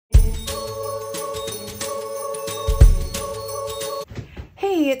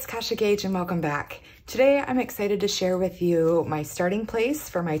it's Kasha Gage and welcome back. Today I'm excited to share with you my starting place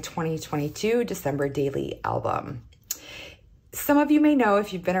for my 2022 December daily album. Some of you may know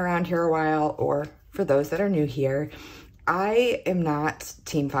if you've been around here a while, or for those that are new here, I am not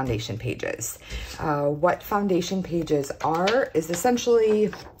team foundation pages. What foundation pages are is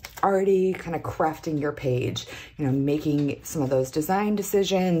essentially already kind of crafting your page, making some of those design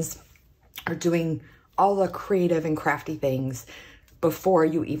decisions or doing all the creative and crafty things before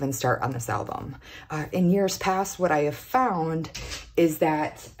you even start on this album. In years past, what I have found is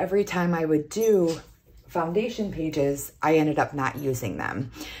that every time I would do foundation pages, I ended up not using them.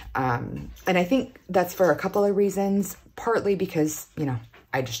 And I think that's for a couple of reasons, partly because,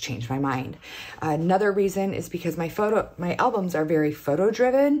 I just changed my mind. Another reason is because my albums are very photo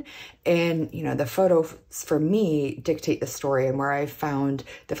driven, and the photos for me dictate the story, and where I found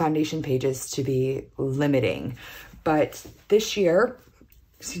the foundation pages to be limiting. But this year,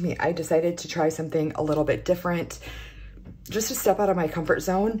 I decided to try something a little bit different, just to step out of my comfort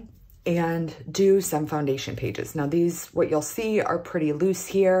zone and do some foundation pages. Now what you'll see are pretty loose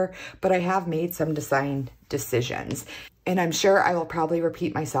here, but I have made some design decisions. And I'm sure I will probably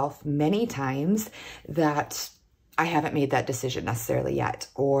repeat myself many times that I haven't made that decision necessarily yet,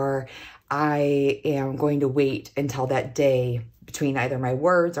 or I am going to wait until that day between either my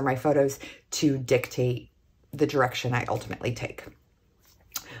words or my photos to dictate the direction I ultimately take.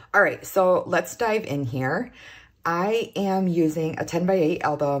 All right, so let's dive in here. I am using a 10x8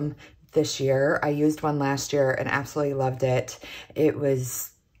 album this year. I used one last year and absolutely loved it. It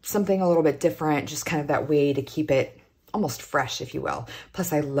was something a little bit different, just kind of that way to keep it almost fresh, if you will.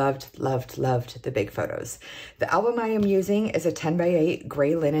 Plus I loved the big photos. The album I am using is a 10x8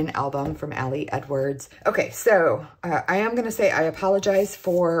 gray linen album from Ali Edwards. Okay, so I am gonna say I apologize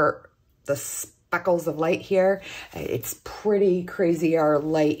for the speckles of light here. It's pretty crazy, our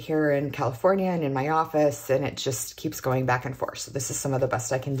light here in California and in my office, and it just keeps going back and forth. So this is some of the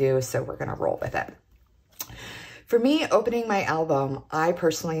best I can do, so we're gonna roll with it. For me, opening my album, I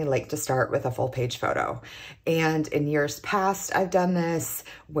personally like to start with a full page photo. And in years past, I've done this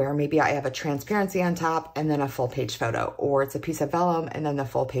where maybe I have a transparency on top and then a full page photo, or it's a piece of vellum and then the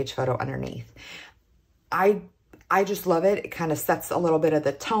full page photo underneath. I just love it. It kind of sets a little bit of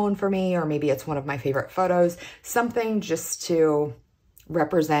the tone for me, or maybe it's one of my favorite photos, something just to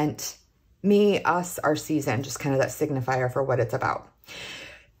represent me, us, our season, just kind of that signifier for what it's about.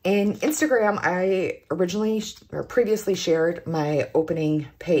 In Instagram, I previously shared my opening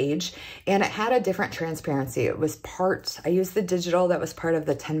page, and it had a different transparency. It was I used the digital that was part of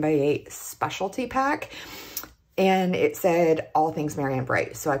the 10x8 specialty pack, and it said all things merry and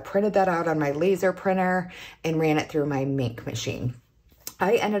bright. So I printed that out on my laser printer and ran it through my Mink machine.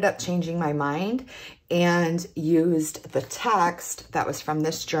 I ended up changing my mind and used the text that was from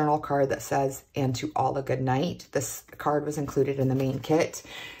this journal card that says, "And to all a good night." This card was included in the main kit.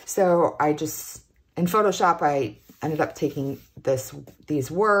 So in Photoshop, I ended up taking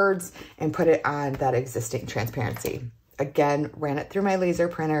these words and put it on that existing transparency. Again, ran it through my laser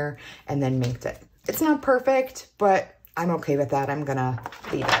printer and then minked it. It's not perfect, but I'm okay with that. I'm gonna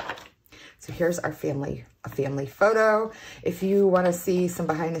leave it. So here's a family photo. If you want to see some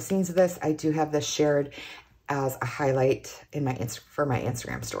behind the scenes of this, I do have this shared as a highlight for my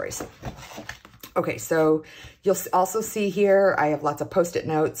Instagram stories. Okay, so you'll also see here, I have lots of Post-it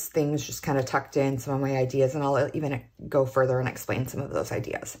notes, things just kind of tucked in, some of my ideas, and I'll even go further and explain some of those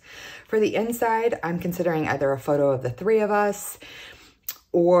ideas. For the inside, I'm considering either a photo of the three of us,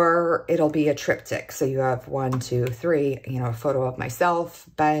 or it'll be a triptych. So you have 1, 2, 3, a photo of myself,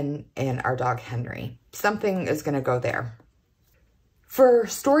 Ben, and our dog Henry. Something is gonna go there. For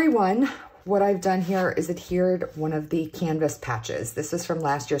story 1, what I've done here is adhered one of the canvas patches. This is from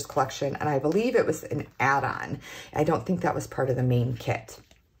last year's collection, and I believe it was an add-on. I don't think that was part of the main kit.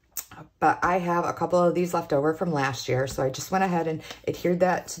 But I have a couple of these left over from last year, so I just went ahead and adhered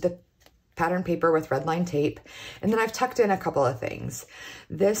that to the pattern paper with red line tape. And then I've tucked in a couple of things.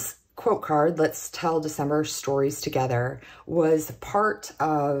 This quote card, "Let's Tell December Stories Together," was part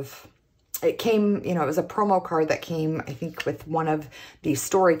of, it came, it was a promo card that came, I think, with one of the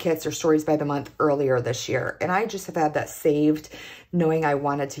story kits or stories by the month earlier this year. And I just have had that saved, knowing I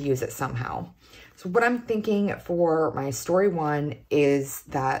wanted to use it somehow. So what I'm thinking for my story 1 is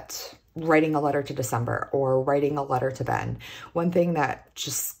that writing a letter to December, or writing a letter to Ben. One thing that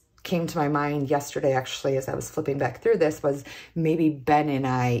just came to my mind yesterday, actually, as I was flipping back through this, was maybe Ben and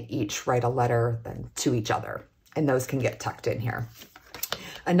I each write a letter then to each other, and those can get tucked in here.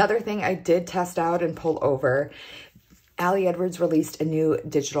 Another thing I did test out and pull over, Allie Edwards released a new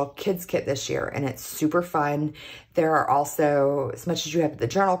digital kids kit this year, and it's super fun. There are also, as much as you have the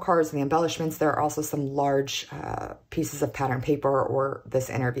journal cards and the embellishments, there are also some large pieces of pattern paper or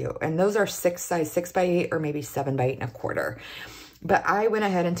this interview. And those are size 6x8 or maybe 7x8 1/4. But I went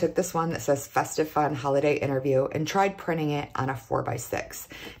ahead and took this one that says Festive Fun Holiday Interview and tried printing it on a 4x6.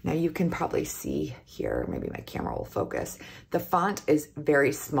 Now you can probably see here, maybe my camera will focus. The font is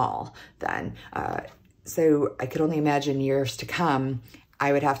very small then. So I could only imagine years to come,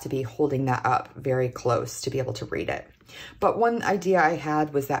 I would have to be holding that up very close to be able to read it. But one idea I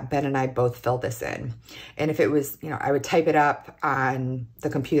had was that Ben and I both fill this in. And if it was, I would type it up on the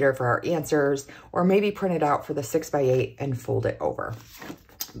computer for our answers, or maybe print it out for the 6x8 and fold it over.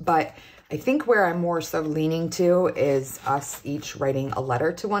 But I think where I'm more so leaning to is us each writing a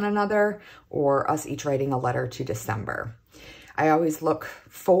letter to one another, or us each writing a letter to December. I always look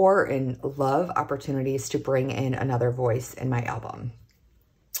for and love opportunities to bring in another voice in my album.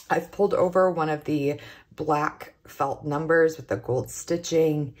 I've pulled over one of the black felt numbers with the gold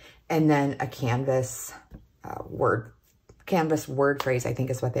stitching, and then a canvas word phrase, I think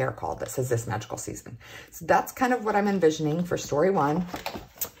is what they are called, that says This Magical Season. So that's kind of what I'm envisioning for story 1.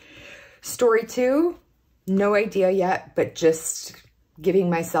 Story 2, no idea yet, but just giving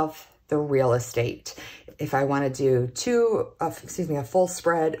myself the real estate. If I want to do a full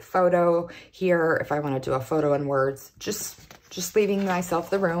spread photo here, if I want to do a photo and words, just leaving myself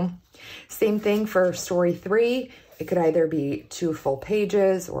the room. Same thing for story 3. It could either be 2 full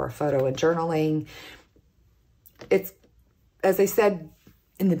pages or a photo and journaling. It's, as I said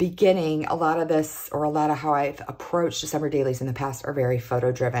in the beginning, a lot of how I've approached December dailies in the past are very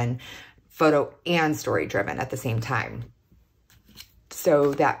photo and story driven at the same time.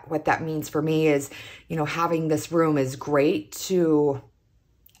 So what that means for me is, having this room is great to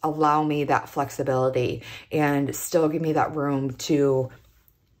allow me that flexibility and still give me that room to,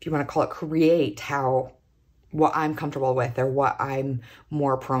 if you want to call it, create what I'm comfortable with or what I'm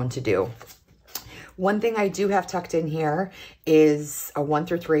more prone to do. One thing I do have tucked in here is a 1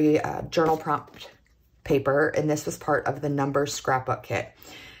 through 3 journal prompt paper, and this was part of the Numbers scrapbook kit.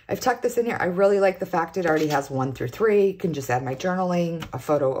 I've tucked this in here. I really like the fact it already has 1 through 3. Can just add my journaling, a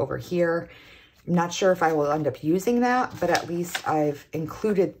photo over here. I'm not sure if I will end up using that, but at least I've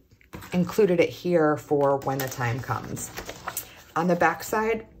included it here for when the time comes. On the back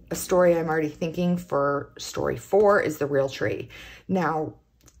side, a story I'm already thinking for story 4 is the real tree. Now,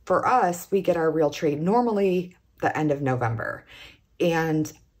 for us, we get our real tree normally the end of November, and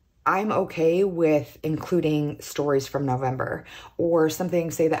I'm okay with including stories from November or something,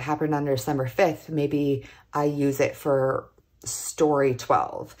 say, that happened on December 5th. Maybe I use it for story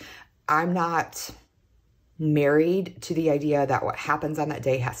 12. I'm not married to the idea that what happens on that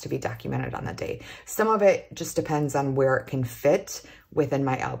day has to be documented on that day. Some of it just depends on where it can fit within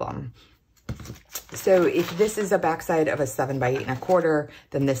my album. So if this is a backside of a 7x8 1/4,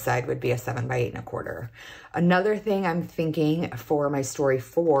 then this side would be a 7x8 1/4. Another thing I'm thinking for my story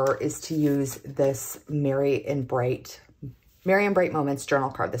 4 is to use this Merry and Bright Moments journal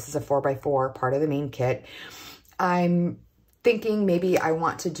card. This is a 4x4, part of the main kit. I'm thinking maybe I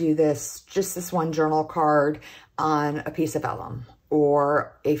want to do just this one journal card on a piece of vellum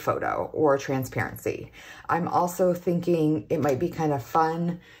or a photo or a transparency. I'm also thinking it might be kind of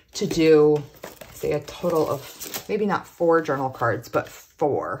fun to do, say, a total of maybe not 4 journal cards, but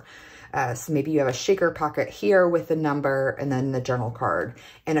 4. So maybe you have a shaker pocket here with the number and then the journal card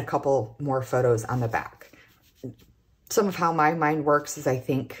and a couple more photos on the back. Some of how my mind works is I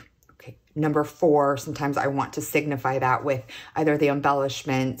think, okay, number 4, sometimes I want to signify that with either the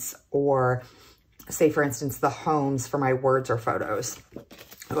embellishments or, say, for instance, the homes for my words or photos.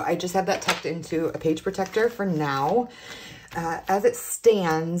 I just have that tucked into a page protector for now. As it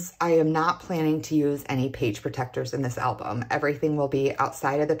stands, I am not planning to use any page protectors in this album. Everything will be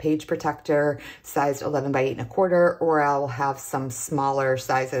outside of the page protector, sized 11x8 1/4, or I'll have some smaller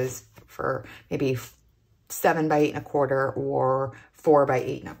sizes for maybe 7x8 1/4 or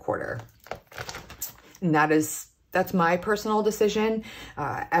 4x8 1/4. And that's my personal decision.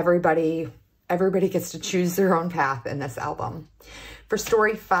 Everybody gets to choose their own path in this album. For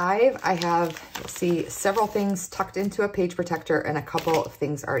story 5, I have, several things tucked into a page protector and a couple of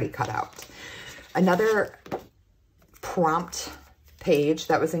things already cut out. Another prompt page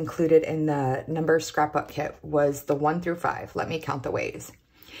that was included in the Numbers scrapbook kit was the 1 through 5. Let me count the ways.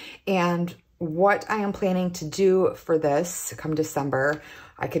 And what I am planning to do for this come December,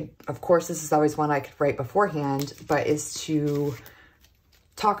 of course, this is always one I could write beforehand, but is to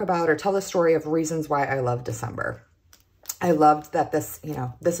talk about or tell the story of reasons why I love December. I loved that this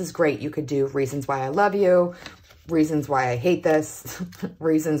is great. You could do reasons why I love you, reasons why I hate this,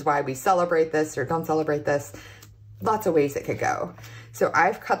 reasons why we celebrate this or don't celebrate this. Lots of ways it could go. So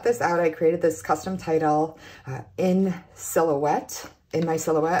I've cut this out. I created this custom title in Silhouette. In my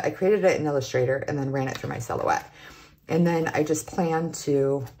Silhouette, I created it in Illustrator and then ran it through my Silhouette. And then I just plan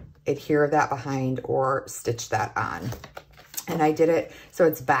to adhere that behind or stitch that on. And I did it so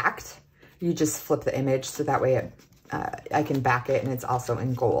it's backed. You just flip the image so that way I can back it, and it's also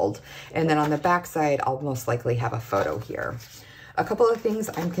in gold. And then on the back side, I'll most likely have a photo here. A couple of things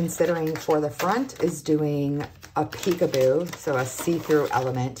I'm considering for the front is doing a peekaboo, so a see-through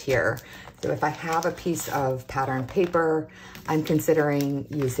element here. So if I have a piece of pattern paper, I'm considering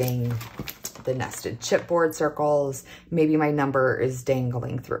using the nested chipboard circles. Maybe my number is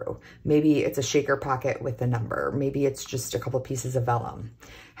dangling through. Maybe it's a shaker pocket with the number. Maybe it's just a couple pieces of vellum.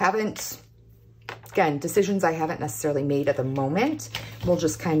 Again, decisions I haven't necessarily made at the moment. We'll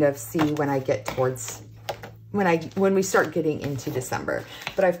just kind of see when I get towards, when we start getting into December.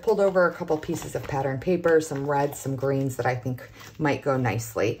 But I've pulled over a couple pieces of pattern paper, some reds, some greens that I think might go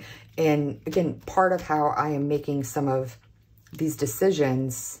nicely. And again, part of how I am making some of these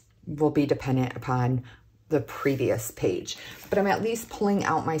decisions will be dependent upon the previous page. But I'm at least pulling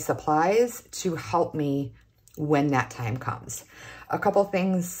out my supplies to help me when that time comes. A couple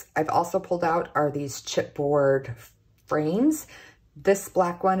things I've also pulled out are these chipboard frames. This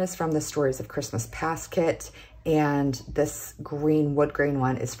black one is from the Stories of Christmas Past kit, and this green wood grain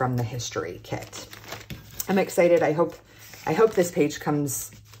one is from the History kit. I'm excited. I hope this page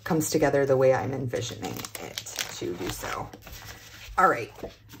comes together the way I'm envisioning it to do so. All right,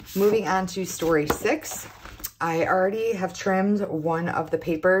 moving on to story 6. I already have trimmed one of the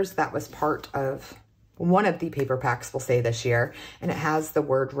papers that was part of one of the paper packs, we'll say, this year, and it has the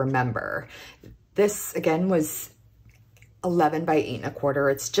word remember. This again was 11 by 8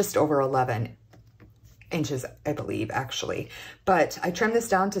 1/4. It's just over 11 inches, I believe, actually. But I trimmed this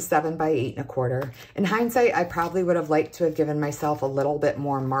down to 7 by 8 1/4. In hindsight, I probably would have liked to have given myself a little bit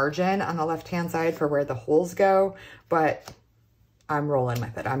more margin on the left-hand side for where the holes go, but I'm rolling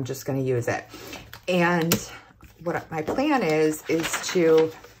with it. I'm just going to use it. And what my plan is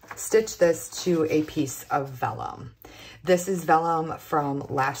to stitch this to a piece of vellum. This is vellum from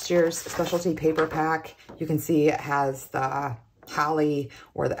last year's specialty paper pack. You can see it has the holly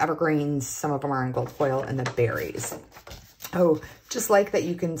or the evergreens. Some of them are in gold foil, and the berries. Oh, just like that,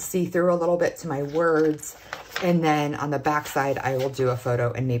 you can see through a little bit to my words. And then on the back side, I will do a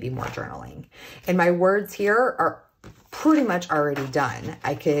photo and maybe more journaling. And my words here are pretty much already done.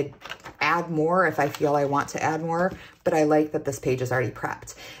 I could add more if I feel I want to add more, but I like that this page is already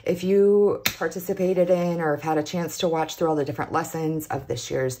prepped. If you participated in or have had a chance to watch through all the different lessons of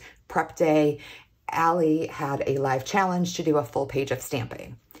this year's prep day, Allie had a live challenge to do a full page of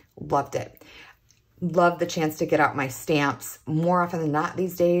stamping. Loved it. Love the chance to get out my stamps. More often than not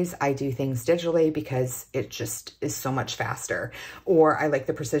these days, I do things digitally because it just is so much faster, or I like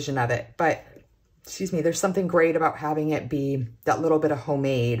the precision of it. But excuse me, there's something great about having it be that little bit of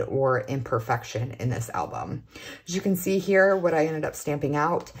homemade or imperfection in this album. As you can see here, what I ended up stamping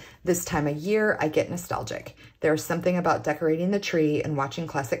out, this time of year, I get nostalgic. There's something about decorating the tree and watching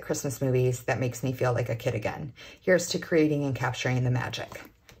classic Christmas movies that makes me feel like a kid again. Here's to creating and capturing the magic.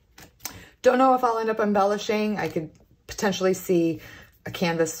 Don't know if I'll end up embellishing. I could potentially see a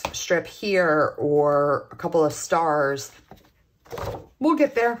canvas strip here or a couple of stars. We'll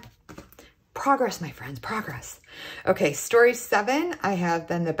get there. Progress, my friends, progress. Okay, story 7, I have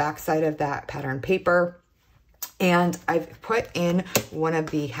then the back side of that pattern paper, and I've put in one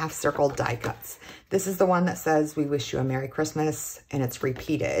of the half circle die cuts. This is the one that says, "We wish you a Merry Christmas," and it's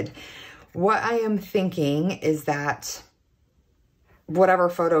repeated. What I am thinking is that whatever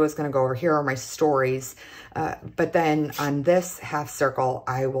photo is going to go over here are my stories, but then on this half circle,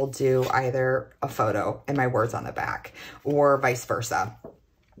 I will do either a photo and my words on the back, or vice versa.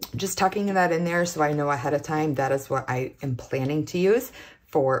 Just tucking that in there so I know ahead of time that is what I am planning to use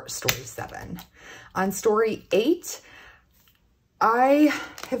for story 7. On story 8, I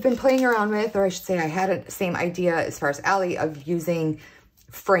have been playing around with, or I should say I had the same idea as far as Allie of using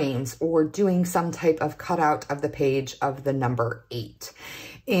frames or doing some type of cutout of the page of the number 8.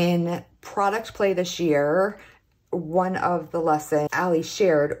 In product play this year, one of the lessons Allie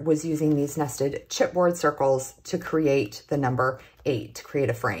shared was using these nested chipboard circles to create the number 8, to create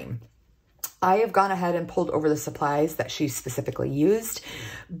a frame. I have gone ahead and pulled over the supplies that she specifically used,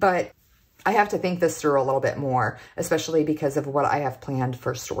 but I have to think this through a little bit more, especially because of what I have planned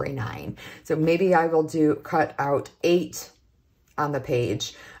for story 9. So maybe I will cut out 8 on the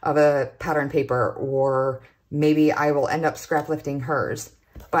page of a pattern paper, or maybe I will end up scrap lifting hers.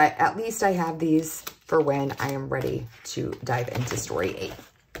 But at least I have these for when I am ready to dive into story 8.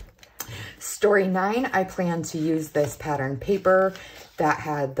 Story 9, I plan to use this pattern paper that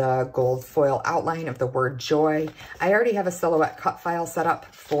had the gold foil outline of the word joy. I already have a silhouette cut file set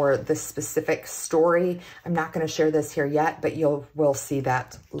up for this specific story. I'm not going to share this here yet, but we'll see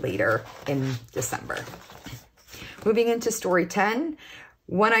that later in December. Moving into story 10,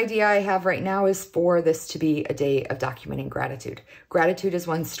 one idea I have right now is for this to be a day of documenting gratitude. Gratitude is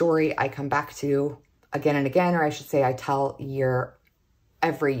one story I come back to again and again, or I should say I tell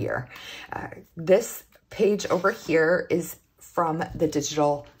every year. This page over here is from the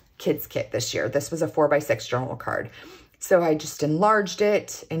digital kids kit this year. This was a 4x6 journal card. So I just enlarged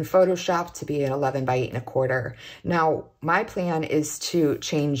it in Photoshop to be an 11 by 8.25. Now, my plan is to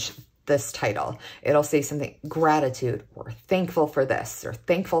change this title. It'll say something, gratitude, or thankful for this, or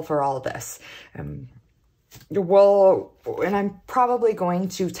thankful for all this. And I'm probably going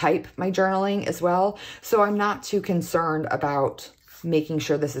to type my journaling as well. So I'm not too concerned about making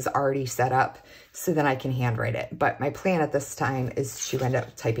sure this is already set up so then I can handwrite it. But my plan at this time is to end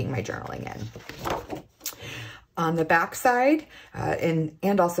up typing my journaling in. On the back side,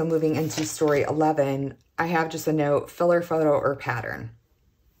 and also moving into story 11, I have just a note, filler photo or pattern.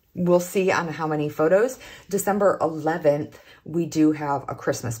 We'll see on how many photos. December 11th, we do have a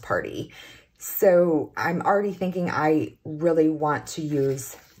Christmas party. So I'm already thinking I really want to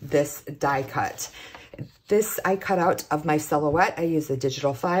use this die cut. This I cut out of my silhouette. I used a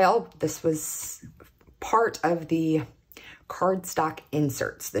digital file. This was part of the cardstock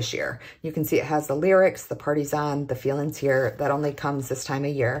inserts this year. You can see it has the lyrics, the party's on, the feelings here. That only comes this time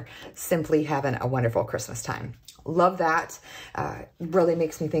of year. Simply having a wonderful Christmas time. Love that. Really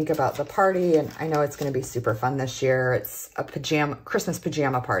makes me think about the party, and I know it's going to be super fun this year. It's a Christmas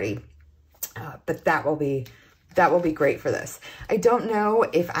pajama party, but that will be great for this. I don't know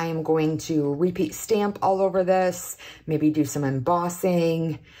if I am going to repeat stamp all over this, maybe do some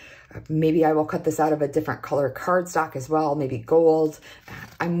embossing. Maybe I will cut this out of a different color cardstock as well, maybe gold.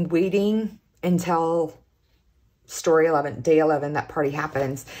 I'm waiting until story 11, day 11, that party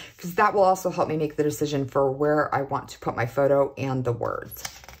happens, because that will also help me make the decision for where I want to put my photo and the words.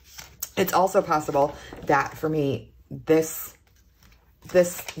 It's also possible that for me, these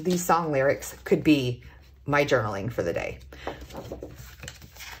song lyrics could be my journaling for the day.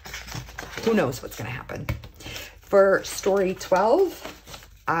 Who knows what's going to happen. For story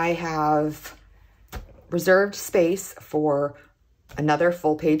 12, I have reserved space for another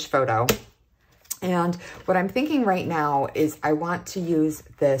full page photo. And what I'm thinking right now is I want to use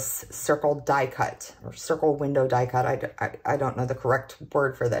this circle die cut or circle window die cut. I don't know the correct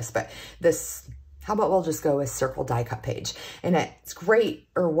word for this, but this, how about we'll just go with circle die cut page. And it's great,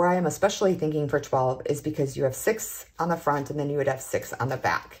 or why I'm especially thinking for 12 is because you have 6 on the front and then you would have 6 on the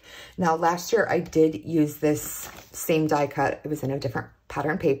back. Now last year I did use this same die cut. It was in a different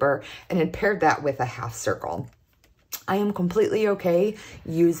pattern paper and then paired that with a half circle. I am completely okay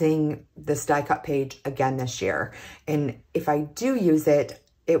using this die cut page again this year. And if I do use it,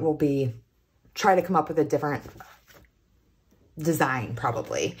 it will be, try to come up with a different design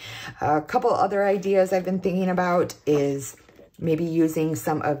probably. A couple other ideas I've been thinking about is maybe using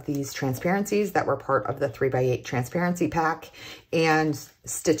some of these transparencies that were part of the 3x8 transparency pack and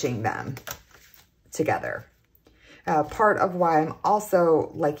stitching them together. Part of why I'm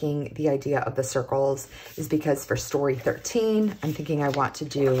also liking the idea of the circles is because for story 13, I'm thinking I want to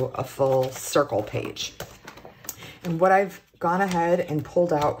do a full circle page. And what I've gone ahead and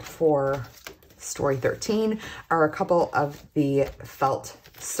pulled out for story 13 are a couple of the felt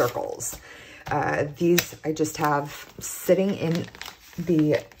circles. These I just have sitting in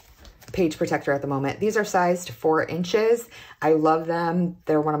the page protector at the moment. These are sized 4 inches. I love them.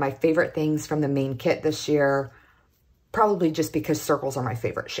 They're one of my favorite things from the main kit this year. Probably just because circles are my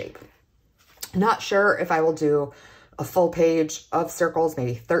favorite shape. Not sure if I will do a full page of circles,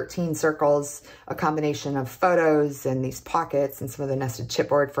 maybe 13 circles, a combination of photos and these pockets and some of the nested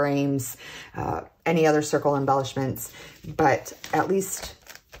chipboard frames, any other circle embellishments, but at least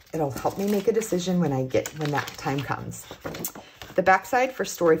it'll help me make a decision when that time comes. The backside for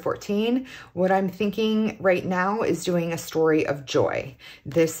story 14, what I'm thinking right now is doing a story of joy.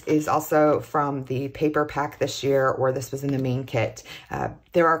 This is also from the paper pack this year, or this was in the main kit.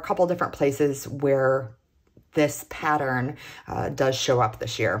 There are a couple different places where this pattern does show up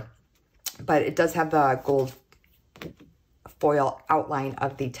this year, but it does have the gold foil outline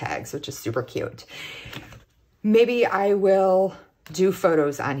of the tags, which is super cute. Maybe I will do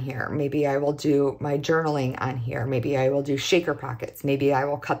photos on here. Maybe I will do my journaling on here. Maybe I will do shaker pockets. Maybe I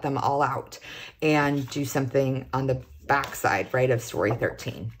will cut them all out and do something on the back side, right, of story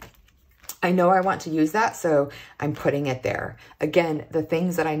 13. I know I want to use that, so I'm putting it there. Again, the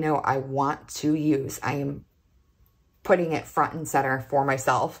things that I know I want to use, I am putting it front and center for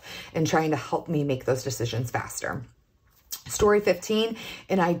myself and trying to help me make those decisions faster. Story 15,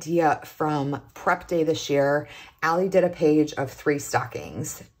 an idea from prep day this year. Allie did a page of 3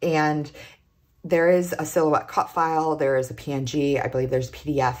 stockings, and there is a silhouette cut file, there is a PNG, I believe there's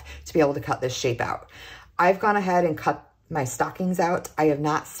PDF to be able to cut this shape out. I've gone ahead and cut my stockings out. I have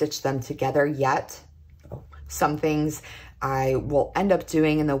not stitched them together yet. Some things I will end up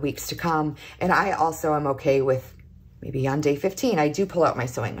doing in the weeks to come, and I also am okay with maybe on day 15, I do pull out my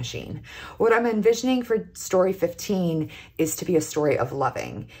sewing machine. What I'm envisioning for story 15 is to be a story of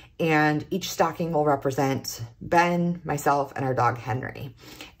loving, and each stocking will represent Ben, myself, and our dog Henry.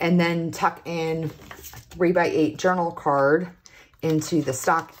 And then tuck in a 3x8 journal card into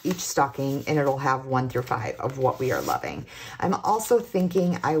each stocking, and it'll have 1 through 5 of what we are loving. I'm also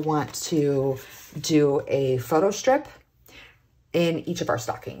thinking I want to do a photo strip in each of our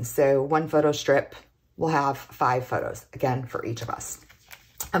stockings. So 1 photo strip will have 5 photos, again, for each of us.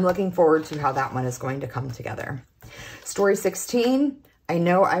 I'm looking forward to how that one is going to come together. Story 16, I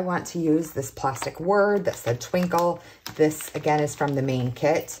know I want to use this plastic word that said twinkle. This, again, is from the main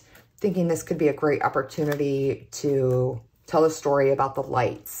kit. Thinking this could be a great opportunity to tell a story about the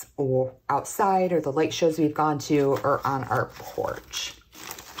lights or outside, or the light shows we've gone to, or on our porch.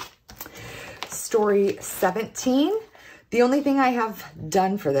 Story 17, the only thing I have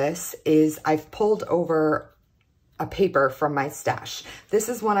done for this is I've pulled over a paper from my stash. This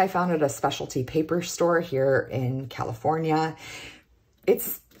is one I found at a specialty paper store here in California.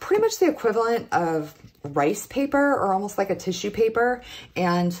 It's pretty much the equivalent of rice paper, or almost like a tissue paper.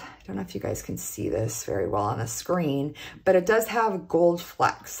 And I don't know if you guys can see this very well on the screen, but it does have gold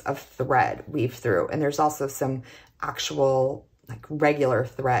flecks of thread weaved through. And there's also some actual like regular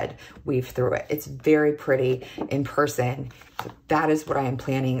thread weave through it. It's very pretty in person. That is what I am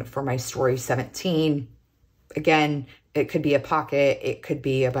planning for my story 17. Again, it could be a pocket, it could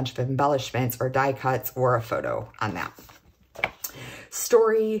be a bunch of embellishments or die cuts, or a photo on that.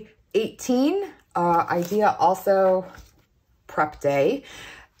 Story 18, idea also prep day.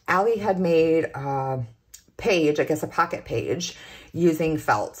 Allie had made a page, I guess a pocket page, using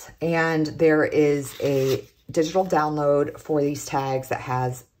felt. And there is a digital download for these tags that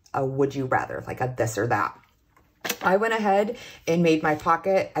has a would you rather, like a this or that. I went ahead and made my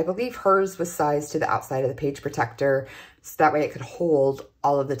pocket. I believe hers was sized to the outside of the page protector, so that way it could hold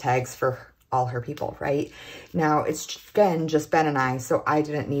all of the tags for all her people, right? Now it's, again, just Ben and I, so I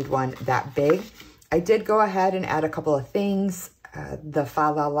didn't need one that big. I did go ahead and add a couple of things. The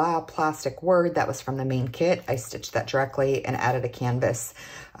fa la la plastic word that was from the main kit, I stitched that directly and added a canvas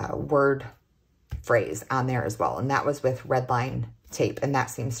word phrase on there as well. And that was with red line tape, and that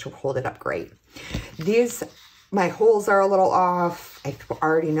seems to hold it up great. These, my holes are a little off. I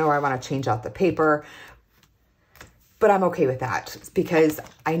already know I want to change out the paper, but I'm okay with that because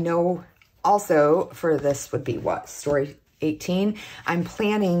I know also for this would be what, story 18, I'm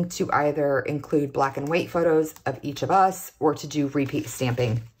planning to either include black and white photos of each of us or to do repeat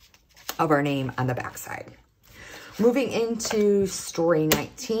stamping of our name on the backside. Moving into story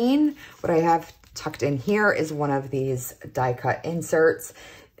 19, what I have tucked in here is one of these die cut inserts.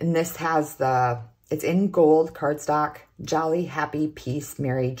 And this has it's in gold cardstock, jolly, happy, peace,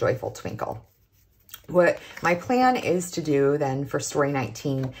 merry, joyful, twinkle. What my plan is to do then for story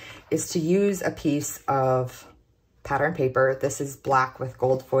 19 is to use a piece of pattern paper. This is black with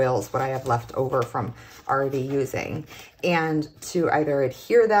gold foils, what I have left over from already using, and to either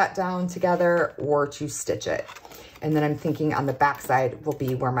adhere that down together or to stitch it. And then I'm thinking on the back side will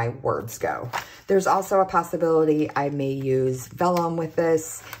be where my words go. There's also a possibility I may use vellum with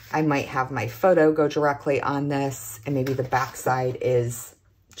this. I might have my photo go directly on this, and maybe the back side is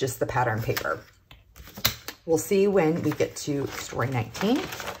just the pattern paper. We'll see when we get to story 19.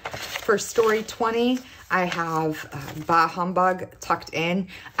 For story 20, I have Bah Humbug tucked in.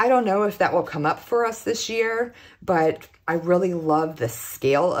 I don't know if that will come up for us this year, but I really love the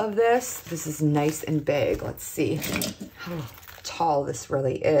scale of this. This is nice and big. Let's see how tall this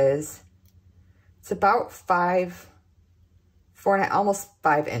really is. It's about 4.5, almost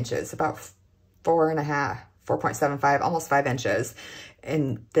 5 inches, about 4.5, 4.75, almost 5 inches.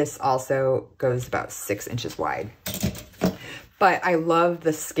 And this also goes about 6 inches wide. But I love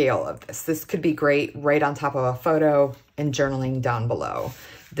the scale of this. This could be great right on top of a photo and journaling down below.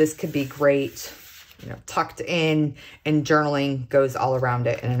 This could be great, you know, tucked in, and journaling goes all around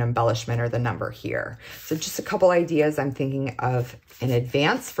it in an embellishment or the number here. So just a couple ideas I'm thinking of in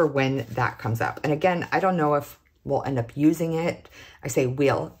advance for when that comes up. And again, I don't know if will end up using it. I say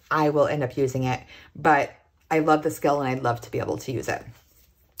I will end up using it, but I love the skill and I'd love to be able to use it.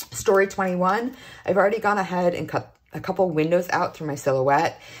 Story 21, I've already gone ahead and cut a couple windows out through my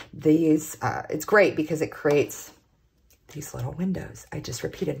silhouette. These, it's great because it creates these little windows. I just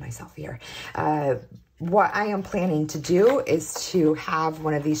repeated myself here. What I am planning to do is to have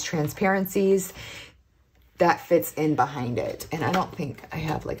one of these transparencies that fits in behind it. And I don't think I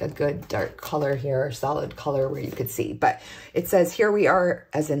have like a good dark color here, or solid color where you could see, but it says, here we are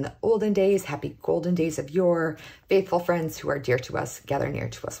as in the olden days, happy golden days of yore, faithful friends who are dear to us, gather near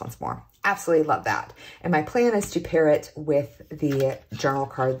to us once more. Absolutely love that. And my plan is to pair it with the journal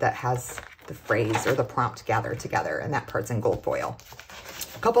card that has the phrase or the prompt gather together, and that part's in gold foil.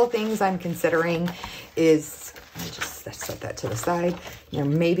 A couple of things I'm considering is, let's set that to the side. You know,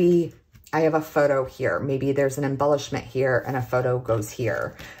 maybe I have a photo here. Maybe there's an embellishment here and a photo goes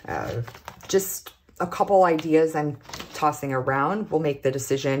here. Just a couple ideas I'm tossing around. We'll make the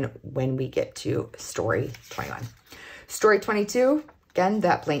decision when we get to story 21. Story 22, again,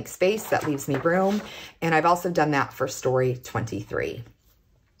 that blank space that leaves me room. And I've also done that for story 23.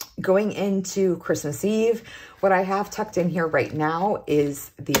 Going into Christmas Eve, what I have tucked in here right now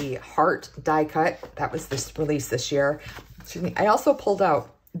is the heart die cut. That was this release this year. Excuse me. I also pulled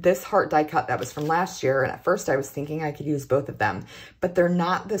out this heart die cut that was from last year. And at first I was thinking I could use both of them, but they're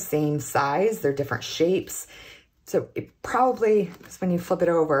not the same size. They're different shapes. So it probably, when you flip it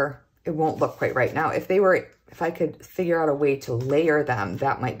over, it won't look quite right. Now, if I could figure out a way to layer them,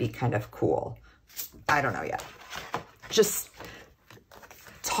 that might be kind of cool. I don't know yet. Just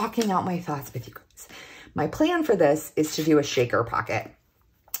talking out my thoughts with you guys. My plan for this is to do a shaker pocket.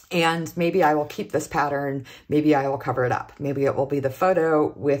 And maybe I will keep this pattern. Maybe I will cover it up. Maybe it will be the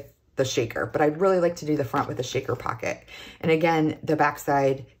photo with the shaker, but I'd really like to do the front with a shaker pocket. And again, the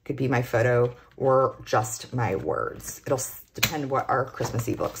backside could be my photo or just my words. It'll depend what our Christmas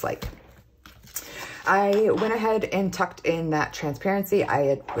Eve looks like. I went ahead and tucked in that transparency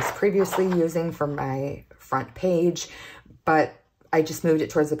I was previously using for my front page, but I just moved it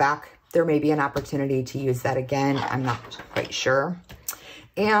towards the back. There may be an opportunity to use that again. I'm not quite sure.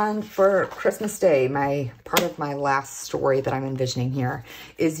 And for Christmas Day, part of my last story that I'm envisioning here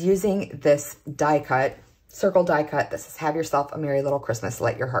is using this die cut, circle die cut. This is Have Yourself a Merry Little Christmas,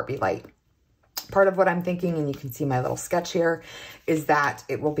 Let Your Heart Be Light. Part of what I'm thinking, and you can see my little sketch here, is that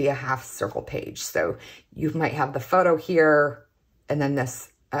it will be a half circle page. So you might have the photo here and then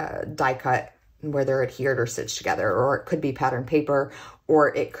this die cut where they're adhered or stitched together, or it could be pattern paper,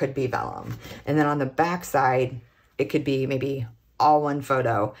 or it could be vellum. And then on the back side, it could be maybe all one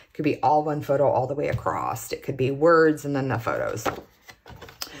photo. It could be all one photo all the way across. It could be words and then the photos.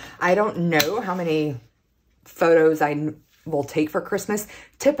 I don't know how many photos I will take for Christmas.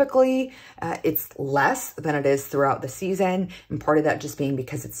 Typically, it's less than it is throughout the season. And part of that just being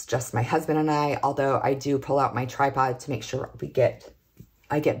because it's just my husband and I, although I do pull out my tripod to make sure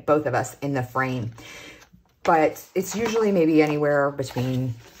I get both of us in the frame. But it's usually maybe anywhere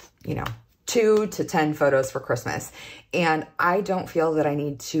between, 2 to 10 photos for Christmas. And I don't feel that I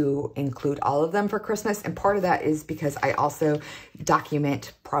need to include all of them for Christmas. And part of that is because I also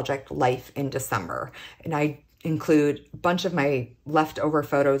document project life in December. And I include a bunch of my leftover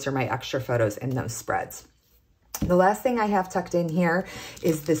photos or my extra photos in those spreads. The last thing I have tucked in here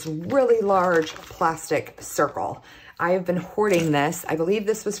is this really large plastic circle. I have been hoarding this. I believe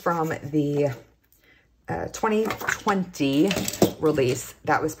this was from the 2020 release.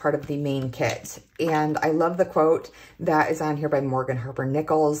 That was part of the main kit. And I love the quote that is on here by Morgan Harper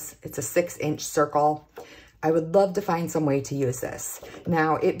Nichols. It's a 6-inch circle. I would love to find some way to use this.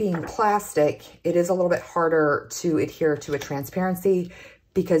 Now, it being plastic, it is a little bit harder to adhere to a transparency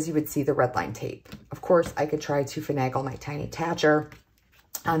because you would see the red line tape. Of course, I could try to finagle my tiny tacher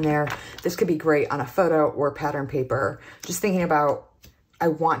on there. This could be great on a photo or pattern paper. Just thinking about, I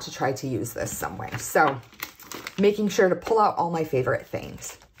want to try to use this some way. So making sure to pull out all my favorite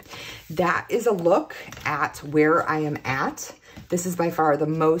things. That is a look at where I am at. This is by far the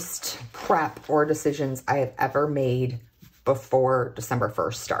most prep or decisions I have ever made before December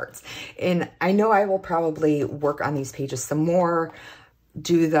 1st starts. And I know I will probably work on these pages some more,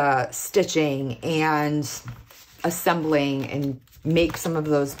 do the stitching and assembling and make some of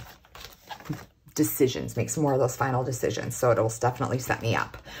those decisions, make some more of those final decisions. So it'll definitely set me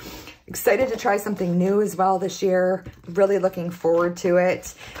up. Excited to try something new as well this year. Really looking forward to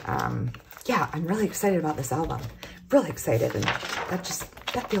it. Yeah, I'm really excited about this album. Really excited, and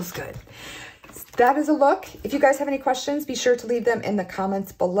that feels good. that is a look. If you guys have any questions, be sure to leave them in the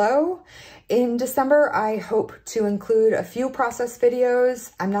comments below. In December, I hope to include a few process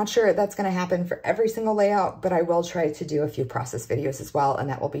videos. I'm not sure that's going to happen for every single layout, but I will try to do a few process videos as well, and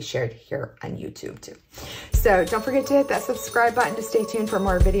that will be shared here on YouTube too. So don't forget to hit that subscribe button to stay tuned for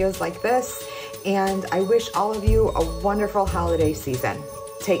more videos like this. And I wish all of you a wonderful holiday season.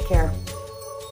 Take care.